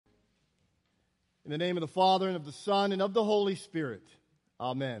In the name of the Father, and of the Son, and of the Holy Spirit.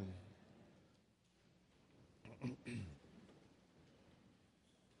 Amen.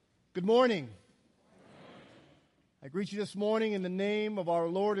 Good morning. I greet you this morning in the name of our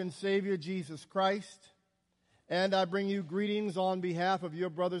Lord and Savior, Jesus Christ. And I bring you greetings on behalf of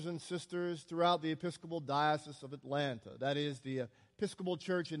your brothers and sisters throughout the Episcopal Diocese of Atlanta. That is the Episcopal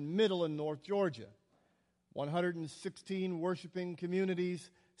Church in Middle and North Georgia. 116 worshiping communities,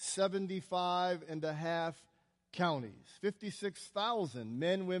 75 and a half counties, 56,000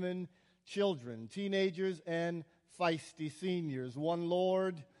 men, women, children, teenagers, and feisty seniors. One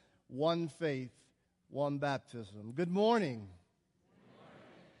Lord, one faith, one baptism. Good morning.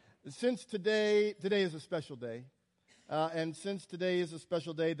 Since today is a special day, and since today is a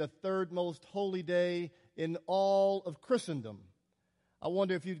special day, the third most holy day in all of Christendom, I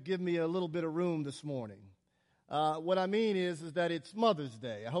wonder if you'd give me a little bit of room this morning. What I mean is that it's Mother's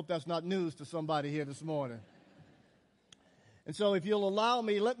Day. I hope that's not news to somebody here this morning. And so if you'll allow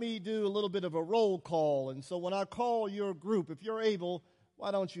me, let me do a little bit of a roll call. And so when I call your group, if you're able,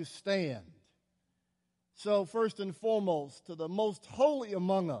 why don't you stand? So first and foremost, to the most holy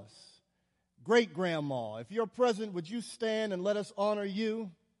among us, great-grandma, if you're present, would you stand and let us honor you?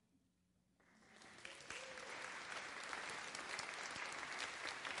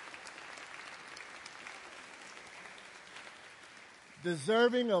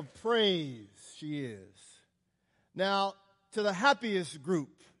 Deserving of praise she is. Now, to the happiest group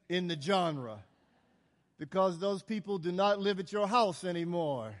in the genre, because those people do not live at your house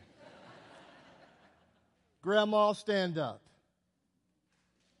anymore. Grandma, stand up.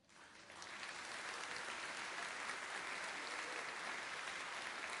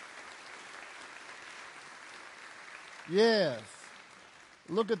 Yes.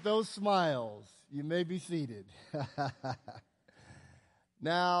 Look at those smiles. You may be seated.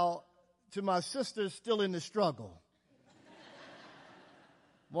 Now, to my sisters still in the struggle,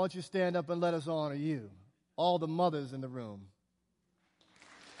 why don't you stand up and let us honor you, all the mothers in the room.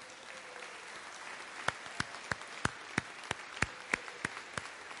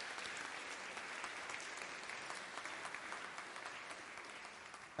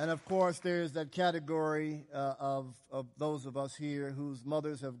 And of course, there's that category of those of us here whose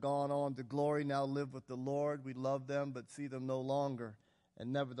mothers have gone on to glory, now live with the Lord. We love them, but see them no longer.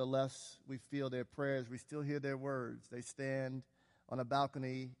 And nevertheless, we feel their prayers. We still hear their words. They stand on a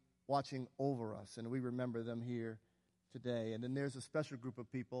balcony watching over us, and we remember them here today. And then there's a special group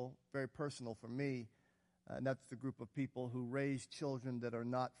of people, very personal for me, and that's the group of people who raise children that are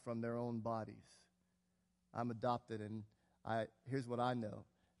not from their own bodies. I'm adopted, and here's what I know.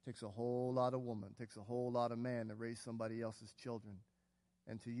 It takes a whole lot of woman, takes a whole lot of man to raise somebody else's children.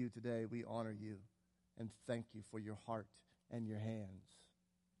 And to you today, we honor you and thank you for your heart and your hands.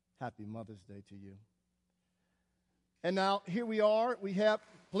 Happy Mother's Day to you. And now, here we are. We have,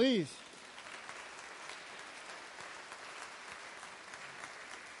 please.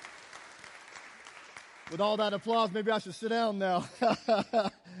 With all that applause, maybe I should sit down now.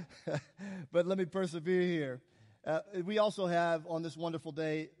 But let me persevere here. We also have, on this wonderful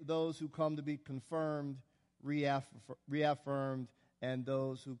day, those who come to be confirmed, reaffirmed, and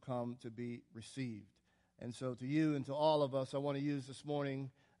those who come to be received. And so to you and to all of us, I want to use this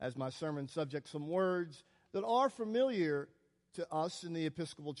morning as my sermon subject some words that are familiar to us in the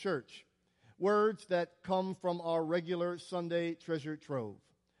Episcopal Church. Words that come from our regular Sunday treasure trove.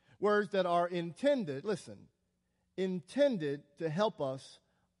 Words that are intended to help us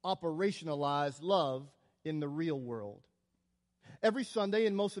operationalize love in the real world. Every Sunday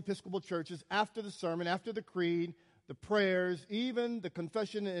in most Episcopal churches, after the sermon, after the creed, the prayers, even the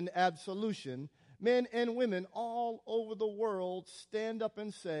confession and absolution, men and women all over the world stand up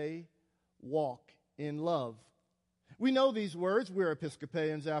and say, walk in love. We know these words. We're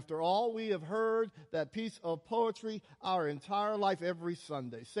Episcopalians after all. We have heard that piece of poetry our entire life every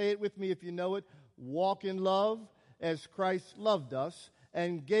Sunday. Say it with me if you know it. Walk in love as Christ loved us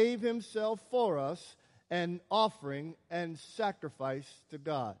and gave himself for us, an offering and sacrifice to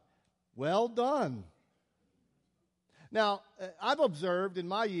God. Well done. Now, I've observed in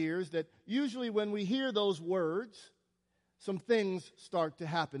my years that usually when we hear those words, some things start to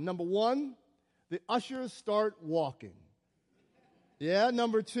happen. Number one, the ushers start walking. Yeah,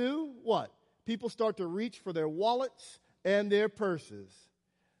 number two, what? People start to reach for their wallets and their purses.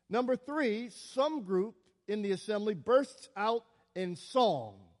 Number three, some group in the assembly bursts out in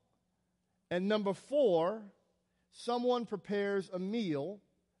song. And number four, someone prepares a meal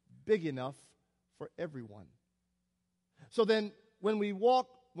big enough for everyone. So then when we walk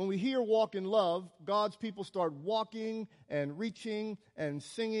when we hear walk in love, God's people start walking and reaching and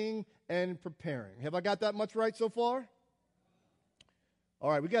singing and preparing. Have I got that much right so far? All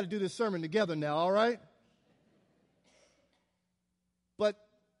right, we got to do this sermon together now, all right? But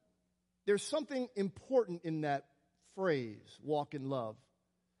there's something important in that phrase, walk in love,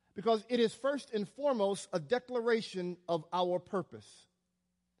 because it is first and foremost a declaration of our purpose.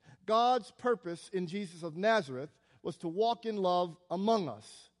 God's purpose in Jesus of Nazareth was to walk in love among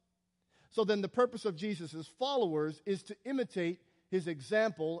us. So then the purpose of Jesus' followers is to imitate his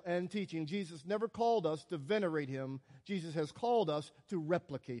example and teaching. Jesus never called us to venerate him. Jesus has called us to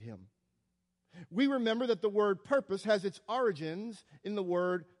replicate him. We remember that the word purpose has its origins in the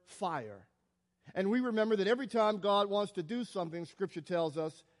word fire. And we remember that every time God wants to do something, Scripture tells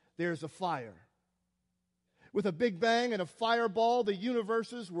us, there's a fire. With a big bang and a fireball, the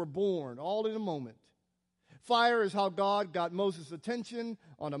universes were born, all in a moment. Fire is how God got Moses' attention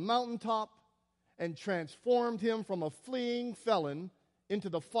on a mountaintop and transformed him from a fleeing felon into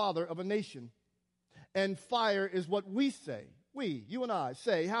the father of a nation. And fire is what we say, you and I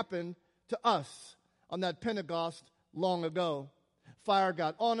say, happened to us on that Pentecost long ago. Fire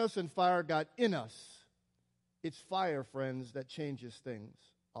got on us and fire got in us. It's fire, friends, that changes things.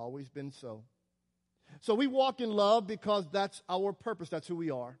 Always been so. So we walk in love because that's our purpose. That's who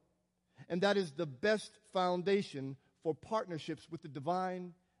we are. And that is the best foundation for partnerships with the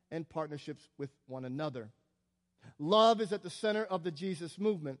divine and partnerships with one another. Love is at the center of the Jesus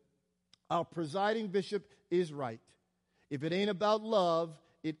movement. Our presiding bishop is right. If it ain't about love,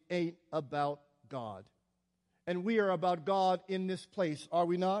 it ain't about God. And we are about God in this place, are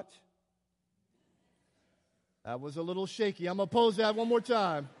we not? That was a little shaky. I'm going to pose that one more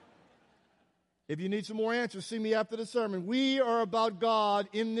time. If you need some more answers, see me after the sermon. We are about God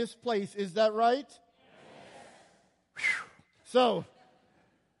in this place. Is that right? Yes. So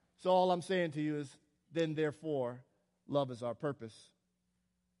all I'm saying to you is, then therefore, love is our purpose.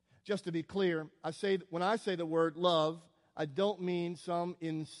 Just to be clear, when I say the word love, I don't mean some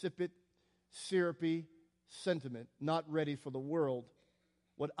insipid, syrupy sentiment, not ready for the world.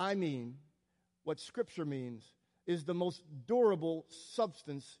 What I mean, what Scripture means, is the most durable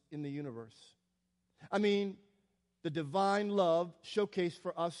substance in the universe. I mean, the divine love showcased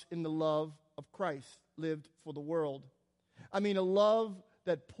for us in the love of Christ lived for the world. I mean, a love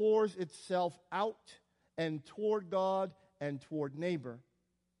that pours itself out and toward God and toward neighbor.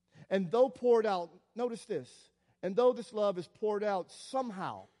 And though poured out, notice this, and though this love is poured out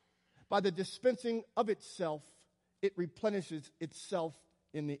somehow by the dispensing of itself, it replenishes itself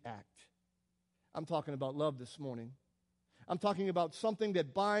in the act. I'm talking about love this morning. I'm talking about something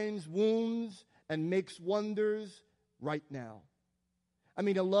that binds wounds and makes wonders right now. I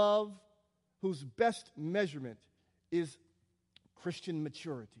mean, a love whose best measurement is Christian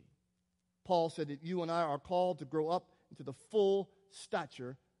maturity. Paul said that you and I are called to grow up into the full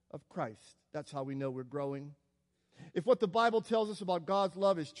stature of Christ. That's how we know we're growing. If what the Bible tells us about God's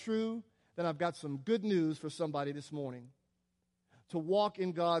love is true, then I've got some good news for somebody this morning. To walk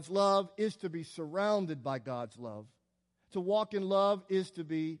in God's love is to be surrounded by God's love. To walk in love is to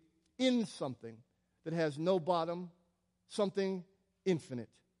be in something that has no bottom, something infinite.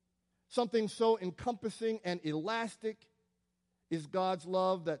 Something so encompassing and elastic is God's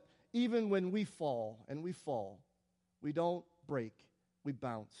love that even when we fall, we don't break, we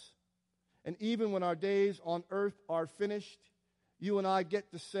bounce. And even when our days on earth are finished, you and I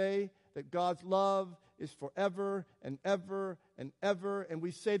get to say that God's love is forever and ever and ever. And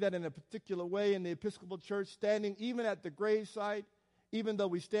we say that in a particular way in the Episcopal Church, standing even at the gravesite. Even though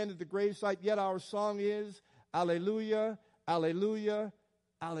we stand at the gravesite, yet our song is, Alleluia, Alleluia,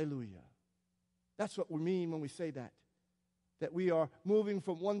 Alleluia. That's what we mean when we say that. That we are moving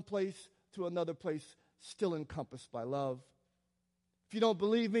from one place to another place, still encompassed by love. If you don't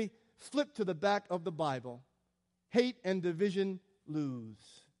believe me, flip to the back of the Bible. Hate and division lose.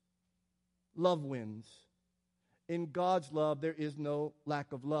 Love wins. In God's love, there is no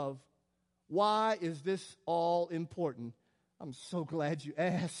lack of love. Why is this all important? I'm so glad you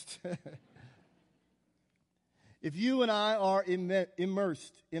asked. If you and I are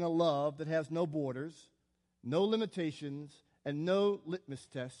immersed in a love that has no borders, no limitations, and no litmus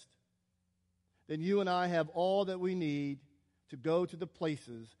test, then you and I have all that we need to go to the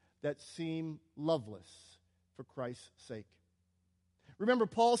places that seem loveless for Christ's sake. Remember,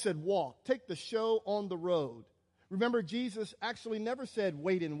 Paul said, walk, take the show on the road. Remember, Jesus actually never said,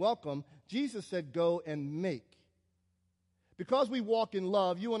 wait and welcome. Jesus said, go and make. Because we walk in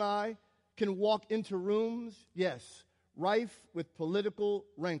love, you and I can walk into rooms, yes, rife with political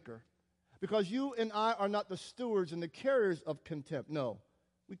rancor. Because you and I are not the stewards and the carriers of contempt. No,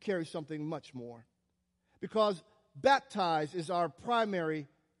 we carry something much more. Because baptized is our primary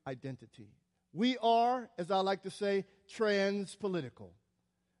identity. We are, as I like to say, trans-political.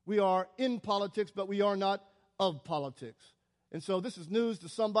 We are in politics, but we are not of politics. And so this is news to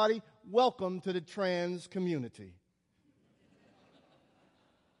somebody. Welcome to the trans community.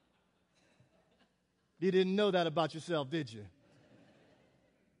 You didn't know that about yourself, did you?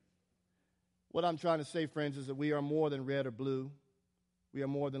 What I'm trying to say, friends, is that we are more than red or blue. We are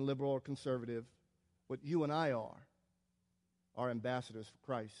more than liberal or conservative. What you and I are ambassadors for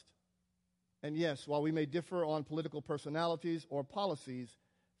Christ. And yes, while we may differ on political personalities or policies,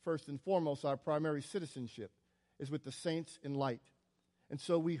 first and foremost, our primary citizenship is with the saints in light. And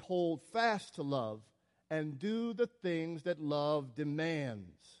so we hold fast to love and do the things that love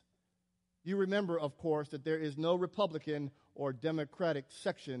demands. You remember, of course, that there is no Republican or Democratic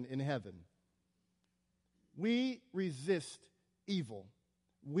section in heaven. We resist evil.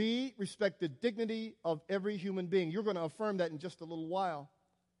 We respect the dignity of every human being. You're going to affirm that in just a little while.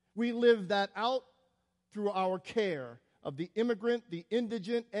 We live that out through our care of the immigrant, the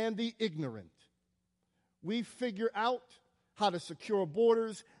indigent, and the ignorant. We figure out how to secure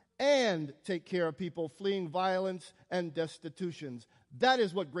borders and take care of people fleeing violence and destitutions. That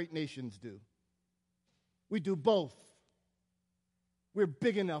is what great nations do. We do both. We're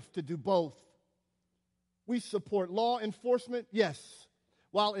big enough to do both. We support law enforcement, yes,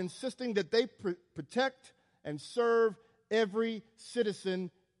 while insisting that they protect and serve every citizen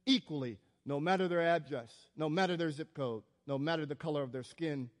equally, no matter their address, no matter their zip code, no matter the color of their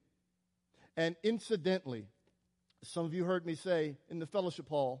skin. And incidentally, some of you heard me say in the fellowship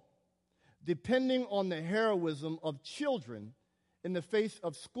hall, depending on the heroism of children in the face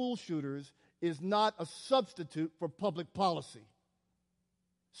of school shooters is not a substitute for public policy.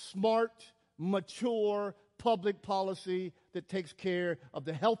 Smart, mature public policy that takes care of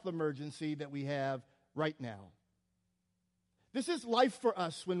the health emergency that we have right now. This is life for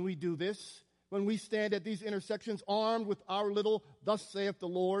us when we do this, when we stand at these intersections armed with our little "Thus saith the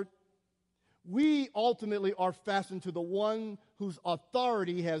Lord." We ultimately are fastened to the one whose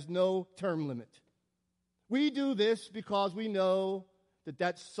authority has no term limit. We do this because we know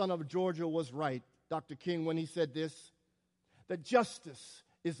that son of Georgia was right, Dr. King, when he said this, that justice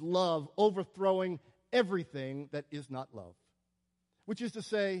is love overthrowing everything that is not love. Which is to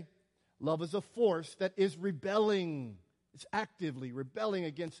say, love is a force that is rebelling. It's actively rebelling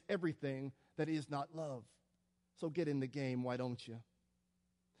against everything that is not love. So get in the game, why don't you?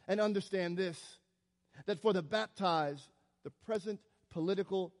 And understand this, that for the baptized, the present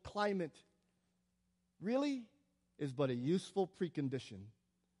political climate really is but a useful precondition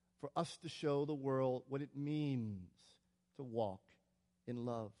for us to show the world what it means to walk in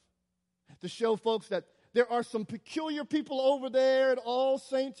love. To show folks that there are some peculiar people over there at All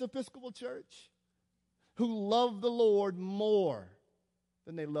Saints Episcopal Church who love the Lord more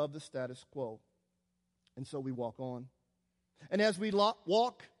than they love the status quo. And so we walk on. And as we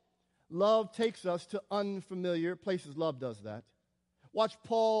walk, love takes us to unfamiliar places. Love does that. Watch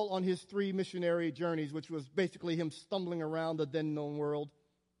Paul on his 3 missionary journeys, which was basically him stumbling around the then-known world.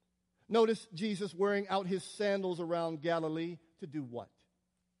 Notice Jesus wearing out his sandals around Galilee to do what?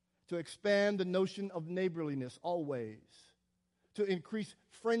 To expand the notion of neighborliness always. To increase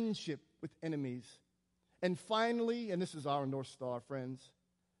friendship with enemies. And finally, and this is our North Star, friends,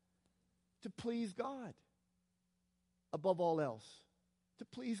 to please God. Above all else, to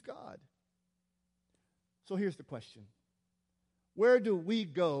please God. So here's the question. Where do we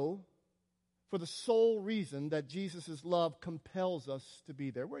go for the sole reason that Jesus' love compels us to be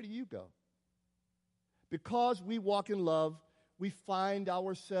there? Where do you go? Because we walk in love, we find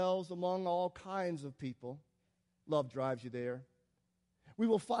ourselves among all kinds of people. Love drives you there. We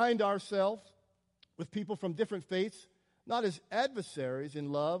will find ourselves with people from different faiths, not as adversaries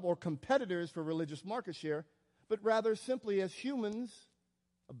in love or competitors for religious market share, but rather simply as humans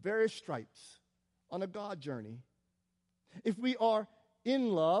of various stripes on a God journey. If we are in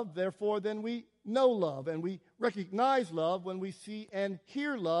love, therefore, then we know love, and we recognize love when we see and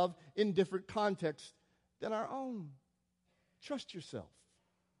hear love in different contexts than our own. Trust yourself.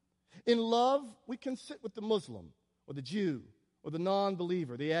 In love, we can sit with the Muslim, or the Jew, or the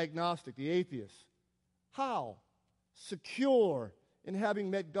non-believer, the agnostic, the atheist. How? Secure in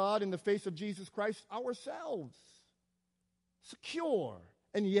having met God in the face of Jesus Christ ourselves. Secure,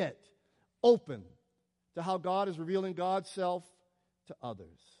 and yet open to how God is revealing God's self to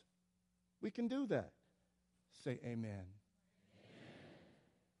others. We can do that. Say amen. Amen.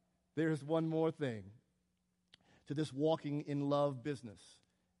 There's one more thing to this walking in love business,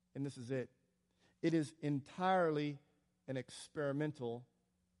 and this is it. It is entirely an experimental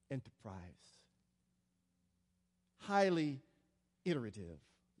enterprise. Highly iterative,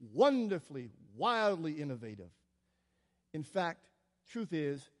 wonderfully, wildly innovative. In fact, truth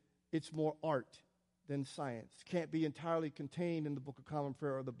is, it's more art than science. Can't be entirely contained in the Book of Common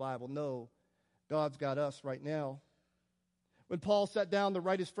Prayer or the Bible. No, God's got us right now. When Paul sat down to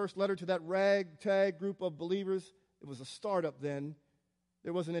write his first letter to that ragtag group of believers, it was a startup then.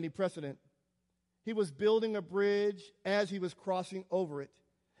 There wasn't any precedent. He was building a bridge as he was crossing over it.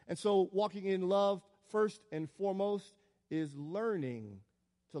 And so walking in love, first and foremost, is learning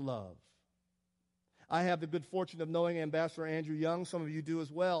to love. I have the good fortune of knowing Ambassador Andrew Young. Some of you do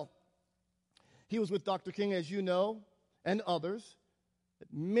as well. He was with Dr. King, as you know, and others, at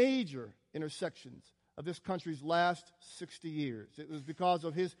major intersections of this country's last 60 years. It was because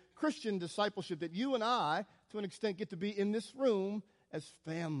of his Christian discipleship that you and I, to an extent, get to be in this room as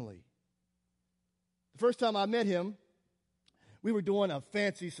family. The first time I met him, we were doing a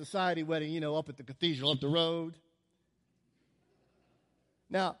fancy society wedding, up at the cathedral up the road.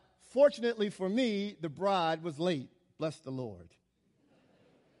 Now, fortunately for me, the bride was late. Bless the Lord.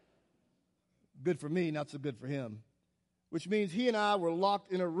 Good for me, not so good for him. Which means he and I were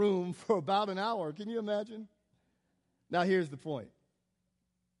locked in a room for about an hour. Can you imagine? Now, here's the point.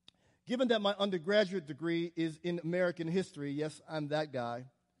 Given that my undergraduate degree is in American history, yes, I'm that guy.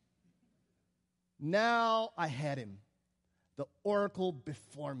 Now I had him, the oracle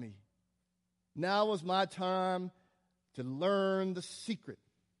before me. Now was my time to learn the secret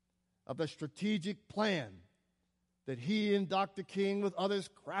of the strategic plan that he and Dr. King with others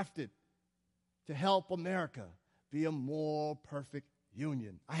crafted to help America be a more perfect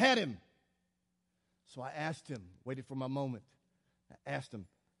union. I had him. So I asked him, waited for my moment. I asked him,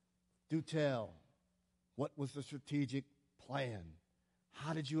 do tell, what was the strategic plan?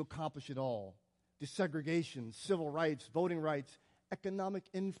 How did you accomplish it all? Desegregation, civil rights, voting rights, economic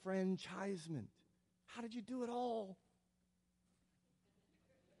enfranchisement. How did you do it all?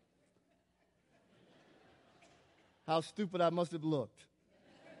 How stupid I must have looked.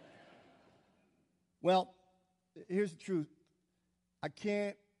 Well, here's the truth. I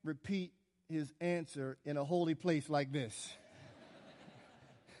can't repeat his answer in a holy place like this.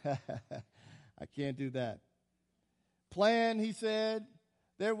 I can't do that. Plan, he said.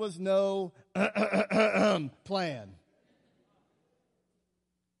 There was no plan.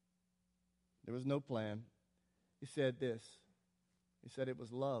 There was no plan. He said this. He said it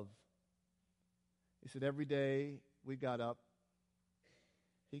was love. He said every day we got up,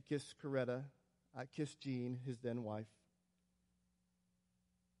 he kissed Coretta, I kissed Jean, his then wife,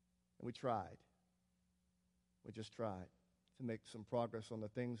 and we tried. We just tried to make some progress on the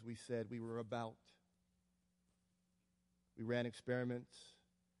things we said we were about. We ran experiments.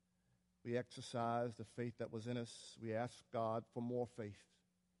 We exercised the faith that was in us. We asked God for more faith.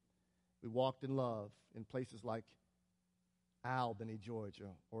 We walked in love in places like Albany, Georgia,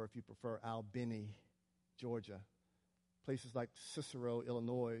 or if you prefer, Albany, Georgia. Places like Cicero,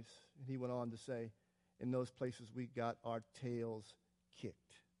 Illinois. And he went on to say, in those places we got our tails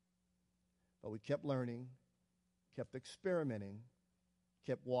kicked. But we kept learning, kept experimenting,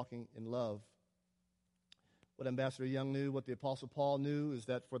 kept walking in love. What Ambassador Young knew, what the Apostle Paul knew, is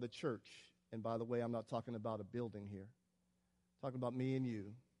that for the church, and by the way, I'm not talking about a building here, I'm talking about me and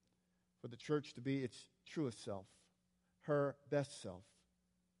you, for the church to be its truest self, her best self,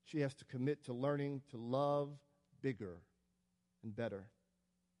 she has to commit to learning to love bigger and better.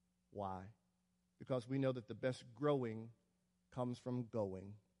 Why? Because we know that the best growing comes from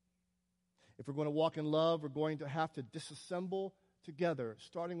going. If we're going to walk in love, we're going to have to disassemble together,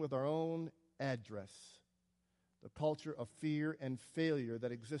 starting with our own address. The culture of fear and failure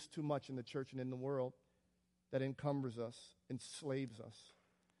that exists too much in the church and in the world that encumbers us, enslaves us.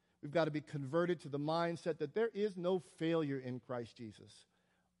 We've got to be converted to the mindset that there is no failure in Christ Jesus,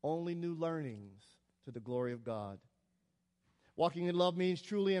 only new learnings to the glory of God. Walking in love means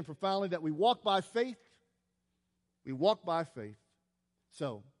truly and profoundly that we walk by faith. We walk by faith.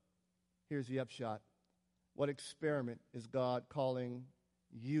 So, here's the upshot. What experiment is God calling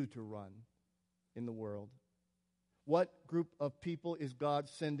you to run in the world? What group of people is God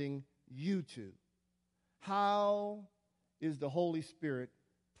sending you to? How is the Holy Spirit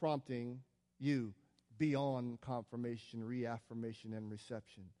prompting you beyond confirmation, reaffirmation, and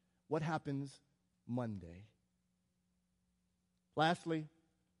reception? What happens Monday? Lastly,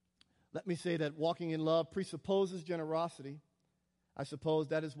 let me say that walking in love presupposes generosity. I suppose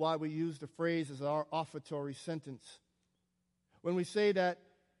that is why we use the phrase as our offertory sentence. When we say that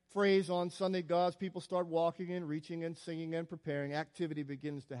phrase on Sunday, God's people start walking and reaching and singing and preparing. Activity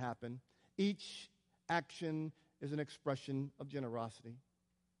begins to happen. Each action is an expression of generosity.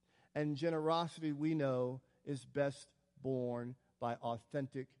 And generosity, we know, is best born by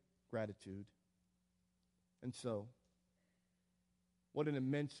authentic gratitude. And so, what an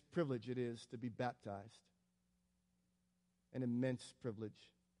immense privilege it is to be baptized. An immense privilege.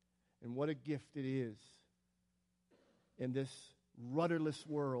 And what a gift it is in this rudderless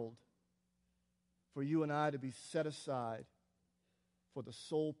world for you and I to be set aside for the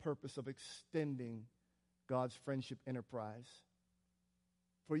sole purpose of extending God's friendship enterprise.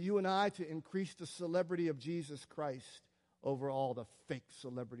 For you and I to increase the celebrity of Jesus Christ over all the fake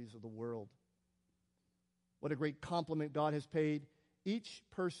celebrities of the world. What a great compliment God has paid each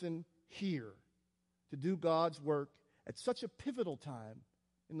person here to do God's work at such a pivotal time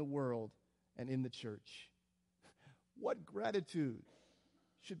in the world and in the church. What gratitude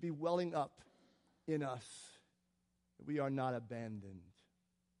should be welling up in us that we are not abandoned,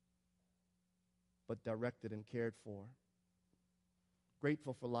 but directed and cared for.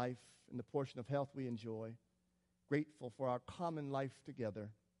 Grateful for life and the portion of health we enjoy. Grateful for our common life together.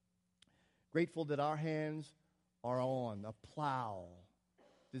 Grateful that our hands are on a plow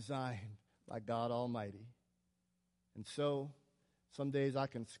designed by God Almighty. And so, some days I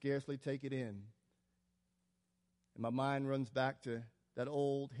can scarcely take it in. And my mind runs back to that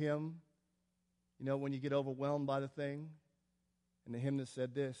old hymn, you know, when you get overwhelmed by the thing. And the hymnist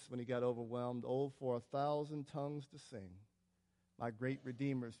said this when he got overwhelmed, "Oh, for 1,000 tongues to sing my great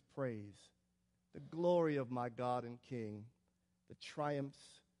Redeemer's praise, the glory of my God and King, the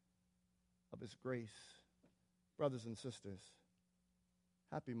triumphs of his grace." Brothers and sisters,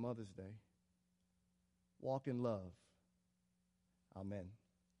 happy Mother's Day. Walk in love. Amen.